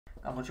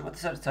გამარჯობათ,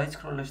 ეს არის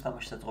საიცხროლეში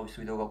თამაშის აწყობის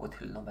ვიდეო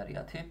გაკვეთილი ნომერი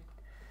 10.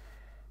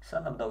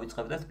 სანამ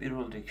დავიწყებდეთ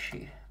პირველ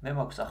რიგში, მე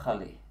მაქვს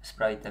ახალი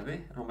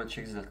სპრაიტები, რომელიც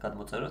შეგიძლიათ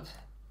გადმოწეროთ.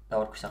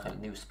 დავარქვი სახელი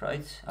new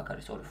sprites, აქ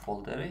არის ორი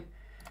ფოლდერი.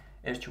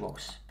 ერთში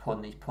გვაქვს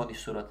ფონის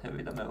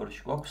სურათები და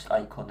მეორეში გვაქვს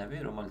აიკონები,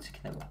 რომელიც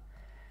იქნება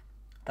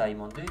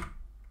დაიმონდი,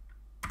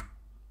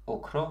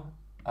 ოქრო,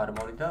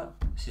 არმორი და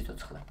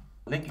სიცოცხლე.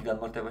 ლინკი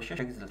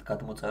განმარტებაში შეგიძლიათ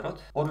გადმოწეროთ.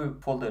 ორი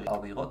ფოლდერი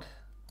ავიღოთ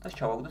და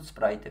ჩავაგდოთ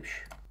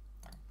სპრაიტებში.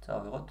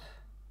 წავიღოთ.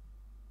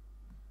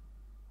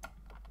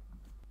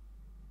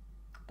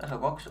 ახლა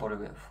გვაქვს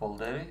ორივე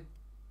ფოლდერი,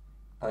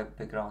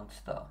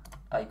 backgrounds და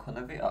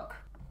აიკონები აქ.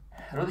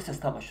 როდესაც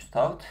თამაშს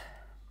ვთავთ,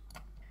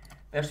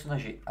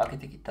 პერსონაჟი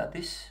აქეთ-იქით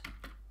დადის,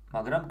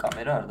 მაგრამ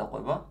კამერა არ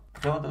დაყვება.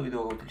 დღევანდელ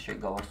ვიდეო გაკვეთილში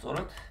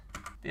გავასწოროთ.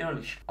 პირველ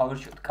რიგში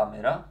ავირჩიოთ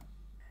კამერა.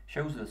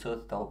 შეგვიძლია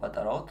ცოტა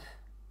დავაპატარავოთ.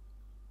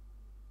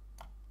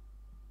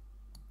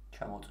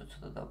 ჩამოვწევთ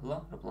ცოტა დაბლა,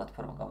 რომ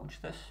პლატფორმა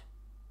გამოჩნდეს.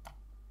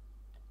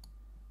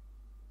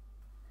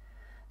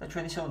 და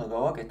ჩვენ ისე უნდა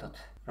გავაკეთოთ,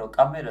 რომ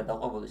კამერა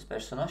დაყვებოდეს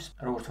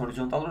პერსონაჟს, როგორც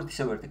ჰორიზონტალურად,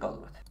 ისე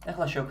ვერტიკალურად.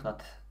 ახლა შევქმნათ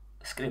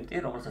სკრიპტი,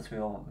 რომელსაც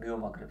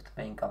მივამაგრებთ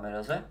main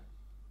კამერაზე.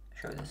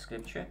 შევიდეთ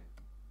სკრიპტში.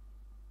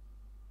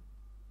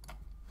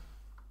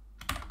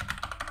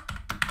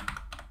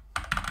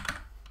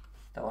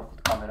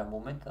 დავარქვით კამერა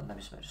movement და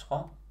ნებისმიერი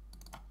სხვა.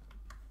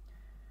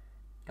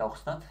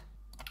 გავხსნათ.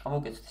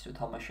 ამოვკეთოთ ისე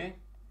თამაში.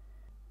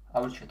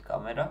 ავირჩიოთ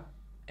კამერა,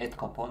 add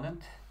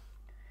component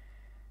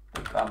და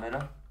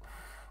კამერა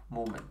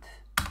movement.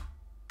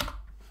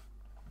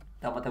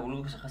 დამატებული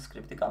გვაქვს ახლა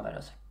სკრიპტი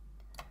კამერაზე.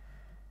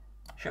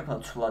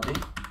 შევქმნათ ცვლადი,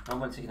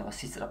 რომელიც იქნება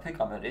სისწრაფე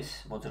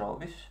კამერის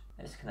მოძრაობის.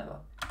 ეს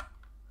იქნება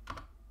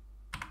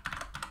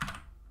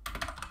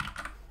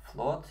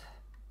float.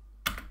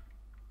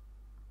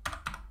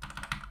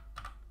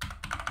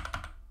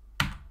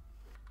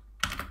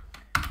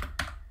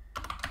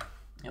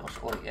 იყოს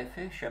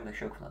 2F-ი, შემდეგ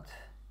შევქმნათ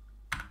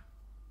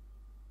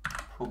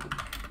public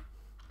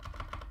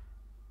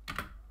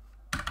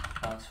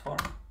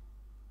transform.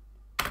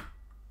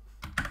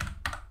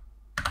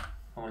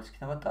 რომელიც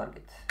იქნება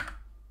target.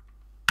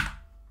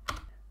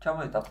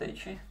 ჩამოვიდეთ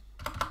update-ში.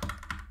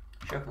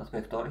 შევქმნათ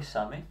ვექტორი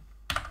 3.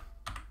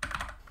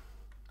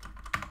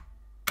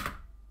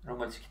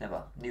 რომელიც იქნება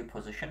new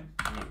position,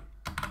 new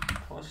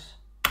pose,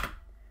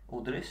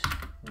 უდრის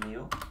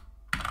new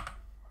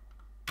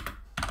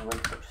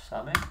ვექტორი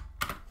 3.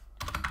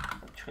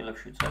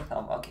 ჭრილებში ვწერთ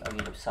ამ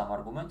აგირებს 3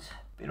 არგუმენტს.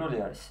 პირველი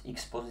არის x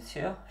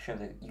პოზიცია,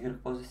 შემდეგ y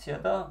პოზიცია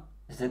და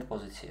z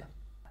პოზიცია.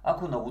 აქ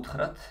უნდა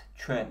უთხრათ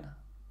ჩვენ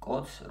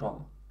კოდს, რომ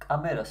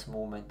კამერას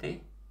მოვუმენტი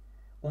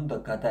უნდა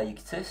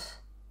გადაიქცეს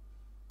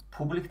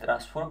public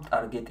transform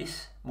target-ის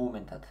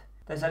მოვუმენტად.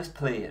 და ეს არის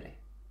პლეიერი.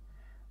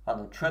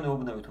 ანუ ჩვენ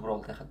ვეუბნებით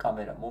უბრალოდ ახლა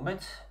კამერა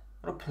მოვუმენტს,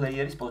 რომ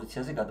პლეიერის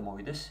პოზიციაზე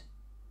გადმოვიდეს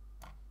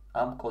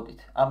ამ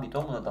კოდით.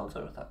 ამიტომ უნდა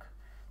დავწეროთ აქ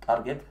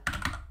target,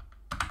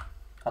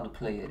 ანუ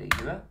პლეიერი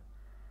იგივე,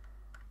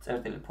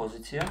 წერტილი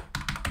პოზიცია,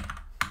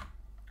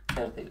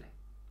 წერტილი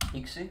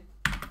x-ი,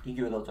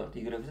 იგივე დავწეროთ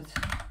y-ზეც.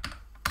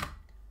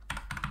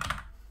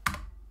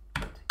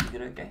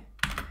 y-ი,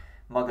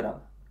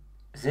 მაგრამ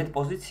z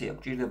პოზიცია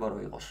გვჭირდება რომ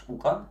იყოს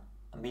უკან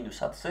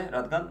 -10-ზე,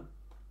 რადგან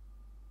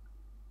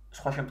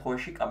სხვა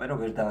შემთხვევაში კამერა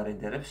ვერ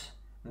დაარენდერებს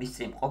მის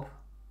წინ მყოფ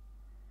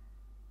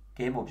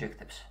game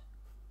object-ებს.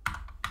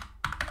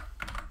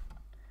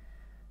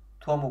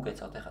 თუ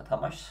ამოვკეცავთ ახლა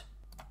თამაშს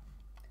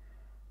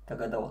და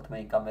გადავალთ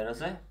main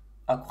კამერაზე,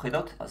 აქ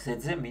ვხედავთ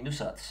z-ზე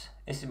 -10.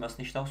 ეს იმას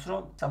ნიშნავს,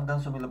 რომ სამ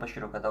განზომილებაში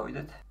რო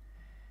გადავიდეთ,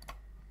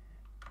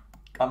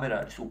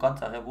 კამერა არის უკან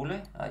წაღებული,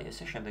 აი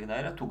ესე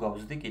შემდეგნაირად თუ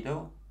გავზდი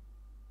კიდევ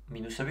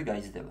მინუსები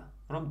გაიზრდება,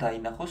 რომ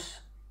დაინახოს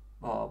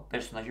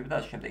პერსონაჟები და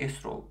ასე შემდეგ. ეს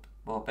რო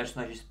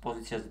პერსონაჟის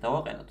პოზიციაზე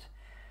დავაყენოთ,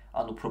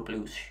 ან უფრო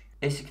პლუსში,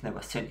 ეს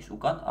იქნება სცენის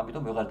უკან,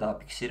 ამიტომ ვეღარ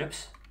დააფიქსირებს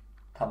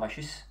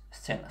თამაშის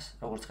სცენას.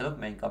 როგორც ხედავთ,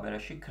 main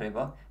კამერაში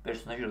ქრება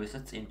პერსონაჟი,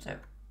 როდესაც წინ წევ.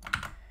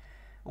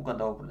 უკან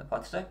დავუბრუნებ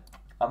 10-ზე,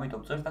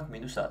 ამიტომ წერთ აქ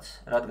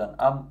 -10, რადგან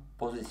ამ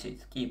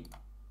პოზიციით კი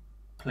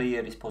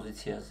პლეიერის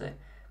პოზიციაზე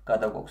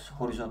გადაგვაქვს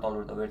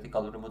ჰორიზონტალური და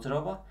ვერტიკალური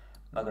მოძრაობა,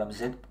 მაგრამ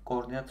z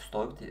კოორდინატს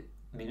ვსტოვებთ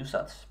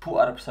 -10. თუ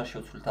არაფერს არ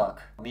შევცვლით აქ,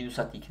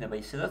 -10 იქნება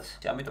ისედაც,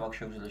 ამიტომ აქ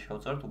შეგვიძლია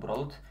შევწეროთ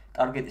უბრალოდ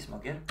target-ის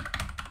მაგერ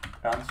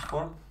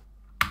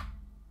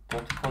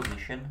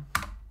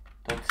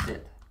transform.position.z,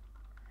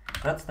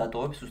 რაც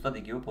დატოვებს ზუსტად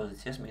იგივე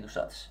პოზიციას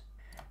 -10-ს.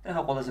 და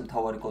ახლა ყველაზე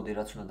მთავარი კოდი,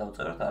 რაც უნდა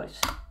დავწეროთ, არის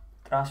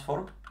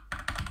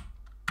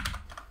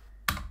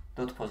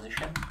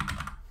transform.position,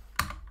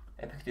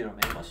 ეფექტი რომ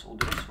იყოს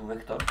უდრის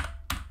ვექტორ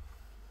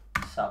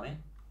 3,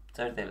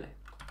 წერტილი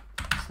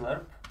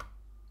slurp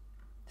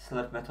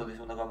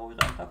მეთოდის უნდა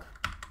გამოვიყენოთ აქ,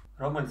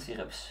 რომელიც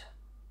იღებს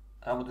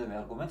რამოდენიმე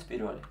არგუმენტს.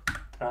 პირველი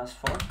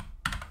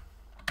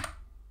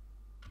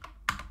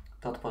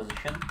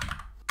transform.position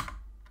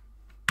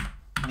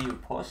new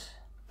pose,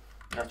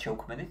 რაც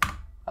შევქმნით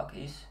აქ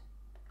ის,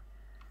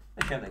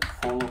 და შემდეგ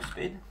follow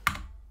speed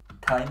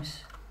times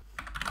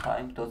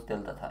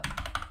time.delta time.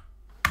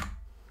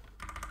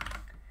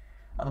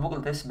 ანუ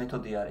მოკლედ ეს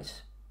მეთოდი არის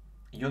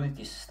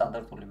Unity-ის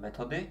სტანდარტული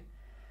მეთოდი,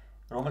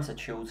 რომელსაც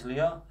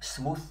შეუძლია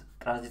smooth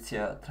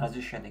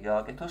transition-ი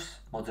გააკეთოს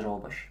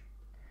მოძრაობაში.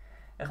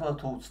 ეხლა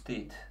თუ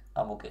ვცდით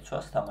ამ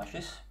უკეთვას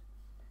თამაშის,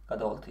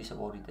 გადავალთ ისევ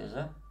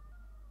 2D-ზე.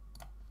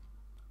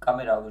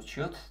 კამერა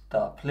ავირჩიოთ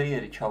და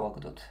პლეიერი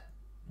ჩავაგდოთ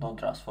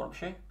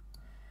non-transform-ში,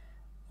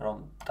 რომ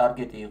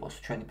ტარგეტი იყოს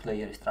ჩვენი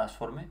პლეიერის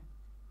ტრანსფორმი.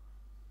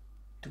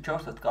 თუ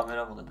ჩავარდოთ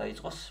კამერამ უნდა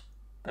დაიწყოს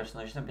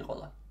პერსონაჟზე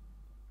მიყოლა.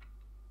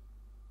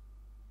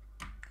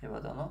 კი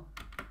ბატონო.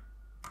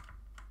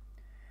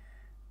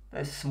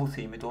 ეს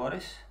smooth-ი იმიტომ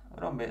არის,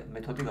 რომ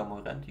მეთოდი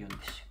გამოვიყენოთ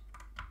Unity-ში.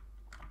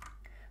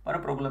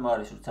 მაგრამ პრობლემა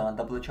არის, რომ ძალიან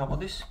დაბლა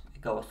ჩამოდის,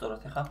 იქ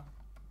გავასწოროთ ახლა.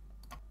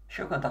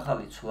 შევქნათ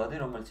ახალი ცვლადი,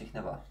 რომელიც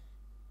იქნება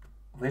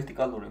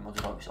ვერტიკალური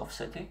მოძრაობის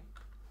offset-ი.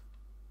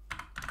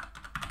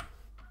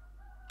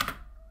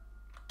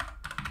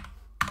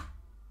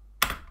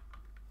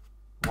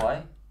 Y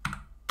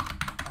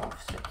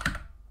offset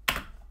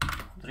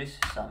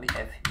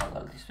 3.3F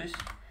მაგალითისთვის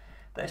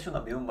და ეს უნდა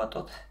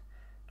მივუმატოთ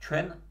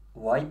ჩვენ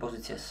Y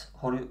პოზიციას,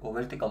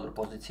 ვერტიკალურ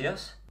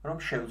პოზიციას, რომ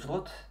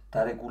შევძლოთ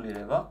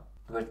დარეგულირება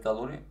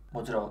ვერტიკალური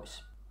მოძრაობის.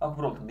 აქ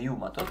უბრალოდ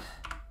მივუმატოთ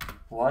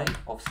Y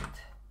offset.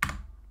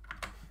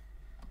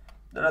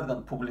 და რადგან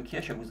პუბლიკია,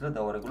 შეგვიძლია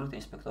დავარეგულოთ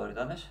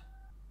ინსპექტორიდან ეს.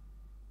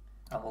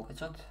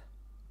 ამოვკეცოთ.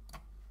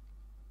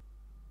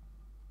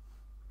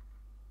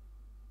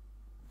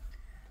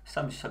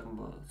 სამის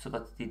ცოტა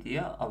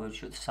დიდია,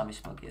 ავირჩიოთ 3-ის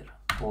მაგიერ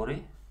 2.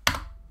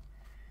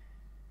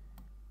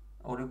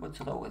 2 უკვე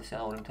ცოტა უკეთესია,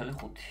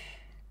 2.5.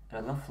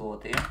 რადგან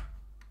ფლოატია.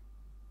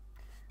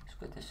 ეს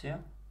უკეთესია.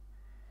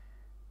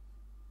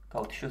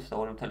 გავთიშოთ და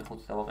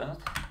 2.5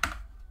 დავაყენოთ.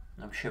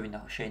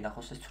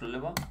 შეინახოს ეს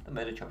ცვლილება და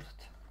მერე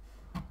ჩავერთოთ.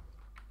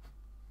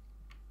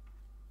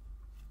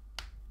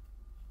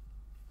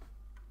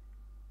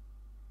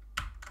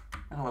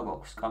 ახლა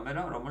გვაქვს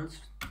კამერა, რომელიც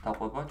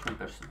დაყვება ჩვენ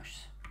პერსონაჟს.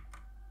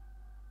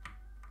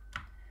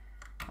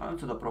 მაგრამ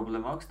ცოტა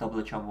პრობლემა აქვს,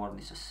 დაბლა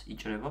ჩამოვარდნისას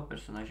იჭრება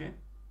პერსონაჟი.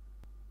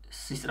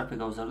 სისწრაფე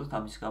გავზარდოთ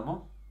ამის გამო.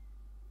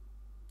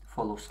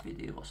 follow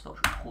speed-ი იყოს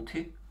დავუშვათ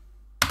 5.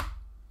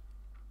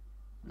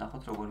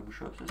 ნახოთ როგორი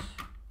მუშაობს ეს.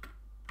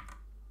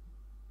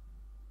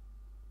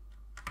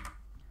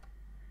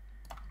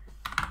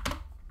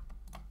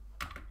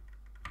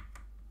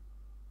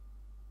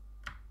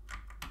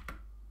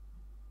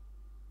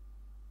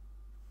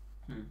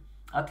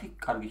 ათი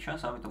კარგი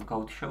ჩანს, ამიტომ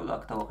გავთიშავ და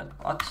აქ დავაყენებ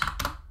 10.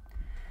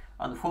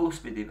 ანუ follow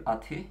speed-ი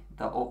 10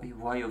 და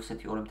Y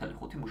offset-ი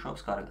 2.5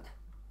 მუშაობს კარგად.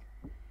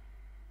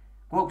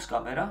 გვაქვს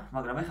კამერა,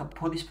 მაგრამ ეხლა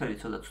ფონის ფერი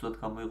ცოტა ცუდად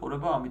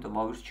გამოიყურება, ამიტომ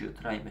ავირჩიოთ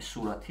რაიმე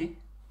სურათი,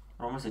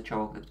 რომელსაც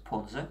ჩავაგდებთ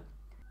ფონზე.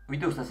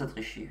 ვიდეოს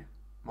დასაწყისში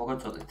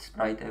მოგაწოდეთ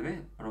სპრაიტები,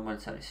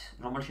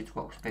 რომელშიც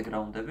გვაქვს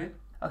ბექგრაუნდები.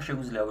 აქ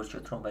შეგვიძლია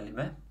ავირჩიოთ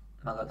რომელიმე,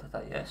 მაგალითად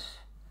აი ეს.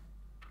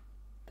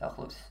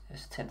 დაახლოებით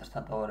ეს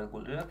ცენტრთან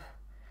დავარეგულირებ.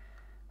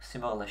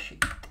 სიმაღლეში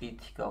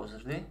ტიტი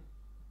გავზრდი.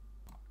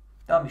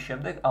 და ამის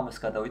შემდეგ ამას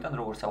გადავიტან,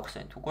 როგორც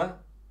ახსენეთ უკვე,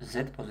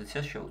 Z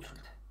პოზიციას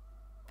შევუცვლით.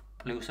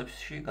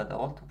 პლუსებში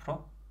გადავალთ უფრო.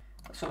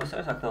 სულ ეს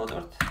არის, აქ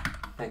დავაწერთ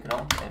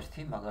background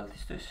 1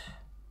 მაგალითისთვის.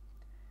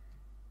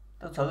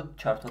 და ვცადოთ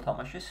ჩართო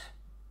თამაშის.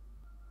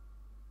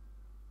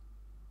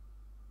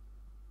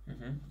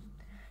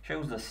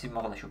 შეგვიძლია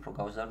სიმაღლეში უფრო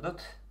გავზარდოთ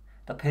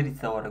და ფერიც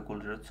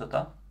დავარეგულიროთ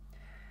ცოტა.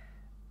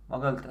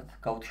 მაგალითად,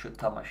 გავთიშოთ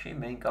თამაში,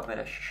 main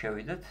კამერაში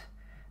შევიდეთ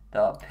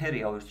და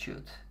ფერი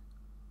ავირჩიოთ.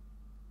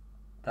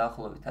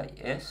 დაახლოებით აი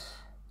ეს,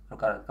 რომ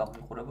კარგად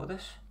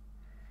გამოიყურებოდეს.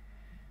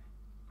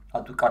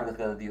 ანუ კარგად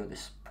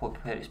გადადიოდეს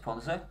ფერის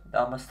ფონზე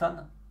და ამასთან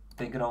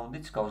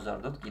background-იც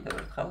გავზარდოთ კიდევ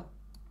ერთხელ.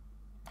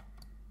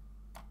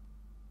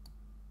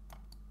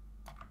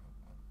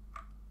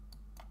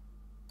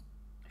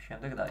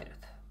 შემდეგ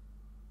დაირეთ.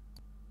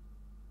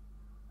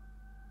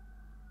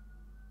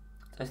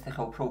 წესით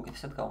ახლა უფრო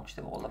უკეთესად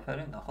გამოჩნდება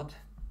ყველაფერი, ნახოთ.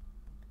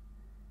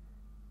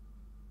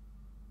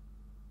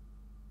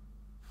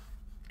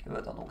 კი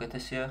ბატონო,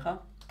 უკეთესია ახლა.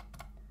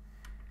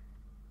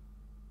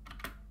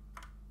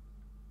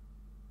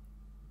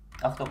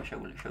 აწყობა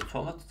შეგვიძლია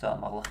შევცვალოთ, ძალიან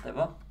მაღლა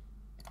ხდება.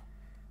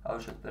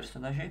 ავირჩიოთ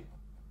პერსონაჟი.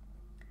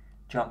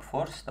 Jump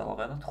force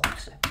დავაყენოთ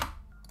 5-ზე.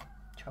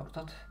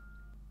 ჩავერთოთ.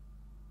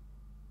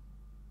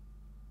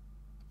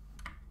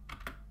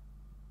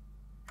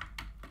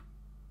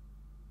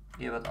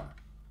 კი ბატონო.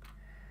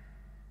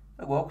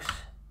 და გვაქვს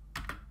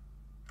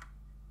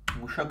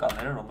მუშა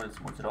კამერა, რომელიც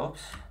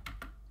მოძრაობს.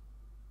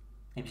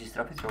 იმ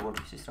სისწრაფით, როგორც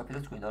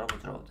სისწრაფითაც გვინდა რომ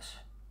მოძრაობდეს.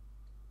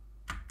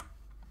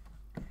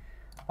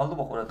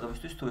 მადლობა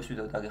ყურადღებისთვის, თუ ეს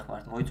ვიდეო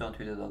დაგეხმართ, მოიწონოთ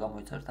ვიდეო და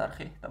გამოიწერეთ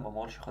არხი და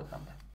მომავალ შეხვედრამდე.